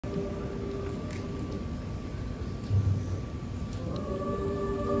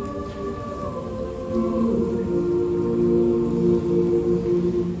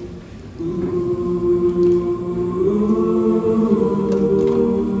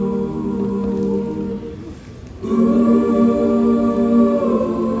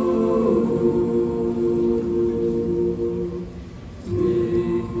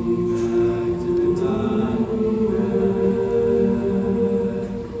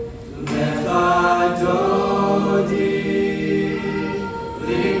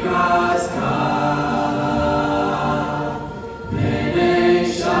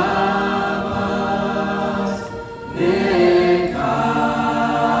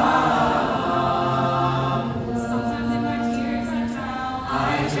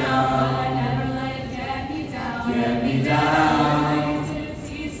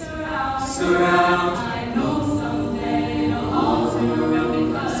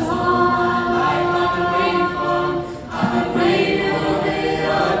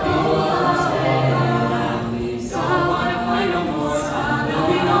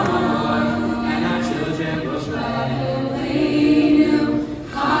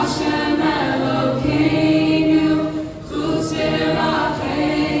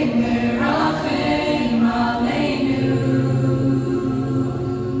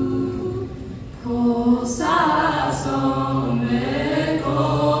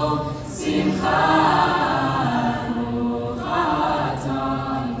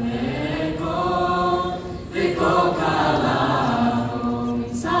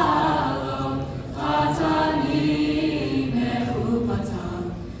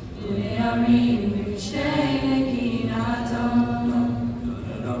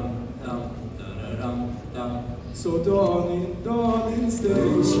So dawning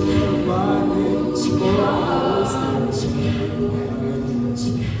stage, finding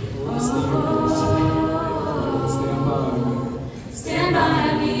stand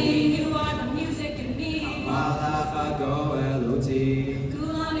by me, you are the music in me. Malafago L.O.T.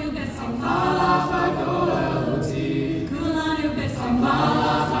 Kulanu besim, Malafago L.O.T. Kulanu besim,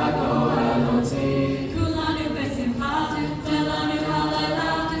 Malafago L.O.T. Kulanu besim, Patu, Delanu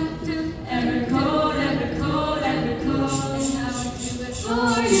Halalatu, every code, every code, every code. For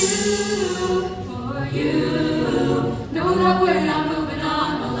you, know that we're not moving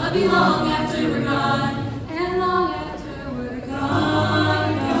on. We'll love you long after we're gone, and long after we're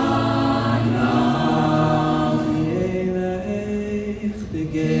gone, The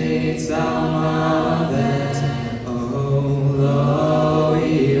gates Almavet, O lo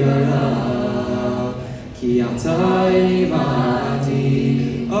ira, ki atai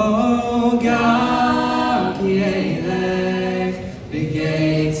mati, O gam ki elech. The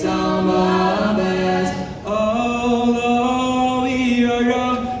gates Almavet, O lo ira,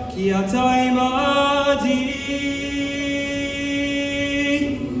 ki atai mati.